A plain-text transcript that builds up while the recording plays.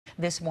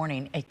This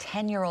morning, a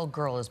 10-year-old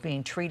girl is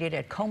being treated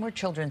at Comer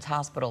Children's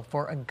Hospital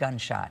for a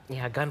gunshot.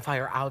 Yeah,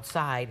 gunfire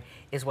outside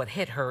is what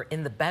hit her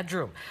in the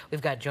bedroom.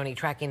 We've got Joni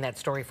tracking that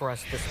story for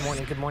us this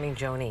morning. Good morning,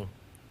 Joni.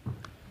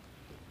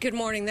 Good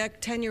morning.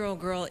 That 10-year-old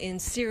girl in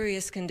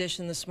serious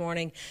condition this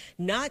morning,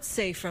 not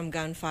safe from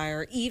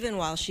gunfire, even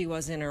while she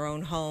was in her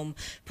own home.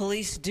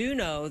 Police do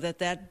know that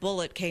that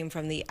bullet came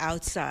from the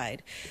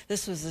outside.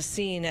 This was a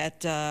scene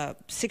at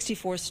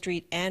 64th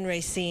Street and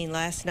Racine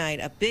last night,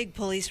 a big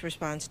police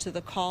response to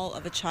the call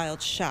of a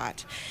child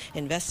shot.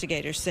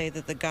 Investigators say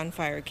that the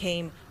gunfire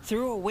came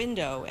through a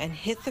window and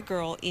hit the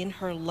girl in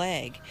her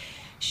leg.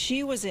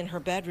 She was in her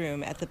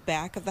bedroom at the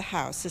back of the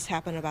house. This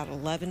happened about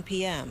 11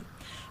 p.m.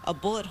 A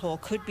bullet hole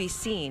could be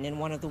seen in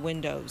one of the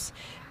windows.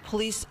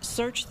 Police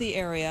searched the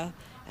area,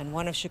 and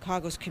one of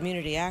Chicago's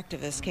community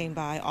activists came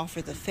by,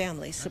 offered the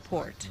family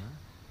support.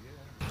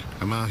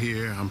 I'm out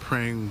here, I'm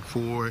praying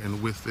for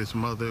and with this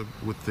mother,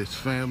 with this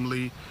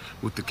family,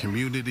 with the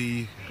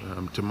community,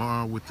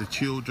 tomorrow with the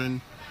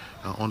children,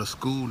 on a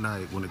school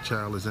night when a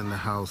child is in the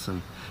house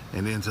and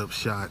ends up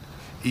shot.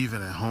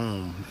 Even at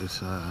home,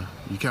 it's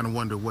you kind of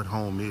wonder what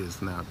home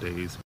is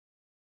nowadays.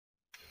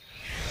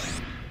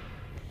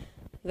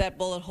 That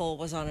bullet hole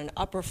was on an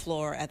upper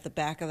floor at the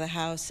back of the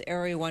house.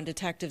 Area 1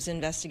 detectives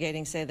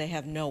investigating say they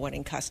have no one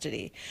in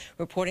custody.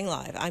 Reporting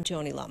live, I'm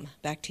Joni Lum.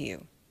 Back to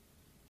you.